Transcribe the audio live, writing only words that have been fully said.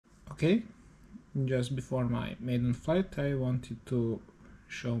Okay, just before my maiden flight I wanted to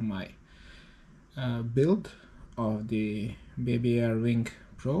show my build of the Baby Air Wing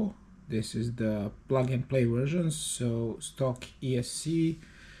Pro. This is the plug-and-play version, so stock ESC,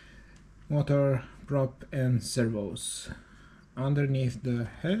 motor, prop and servos. Underneath the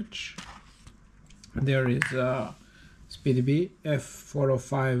hatch there is a SpeedyBee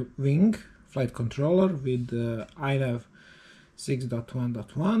F405 wing flight controller with the iNav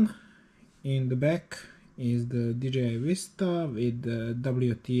 6.1.1. In the back is the DJI Vista with the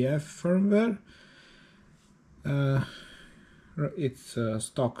WTF firmware. It's a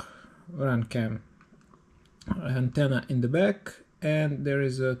stock RunCam antenna in the back, and there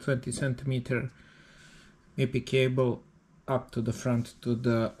is a 20 cm MIPI cable up to the front to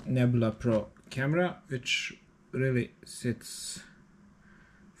the Nebula Pro camera, which really sits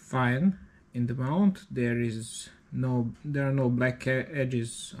fine in the mount. There are no black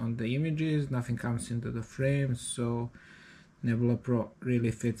edges on the images, nothing comes into the frame, so Nebula Pro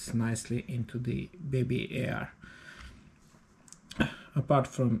really fits nicely into the Baby AR. Apart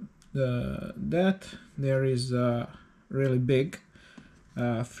from that, there is a really big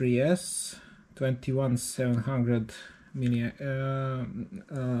 3S 21700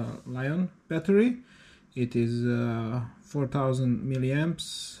 Lion battery. It is 4000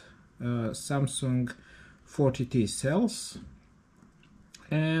 milliamps, Samsung 40T cells,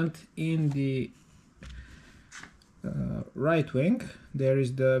 and in the right wing there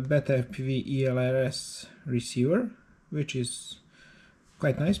is the BetaFPV ELRS receiver, which is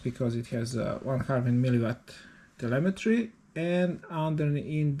quite nice because it has a 100 milliwatt telemetry, and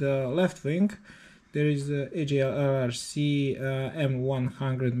in the left wing there is the LRC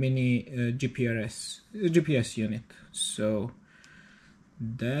M100 mini GPS unit. So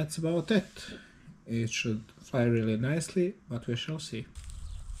that's about it. It should fly really nicely, but we shall see.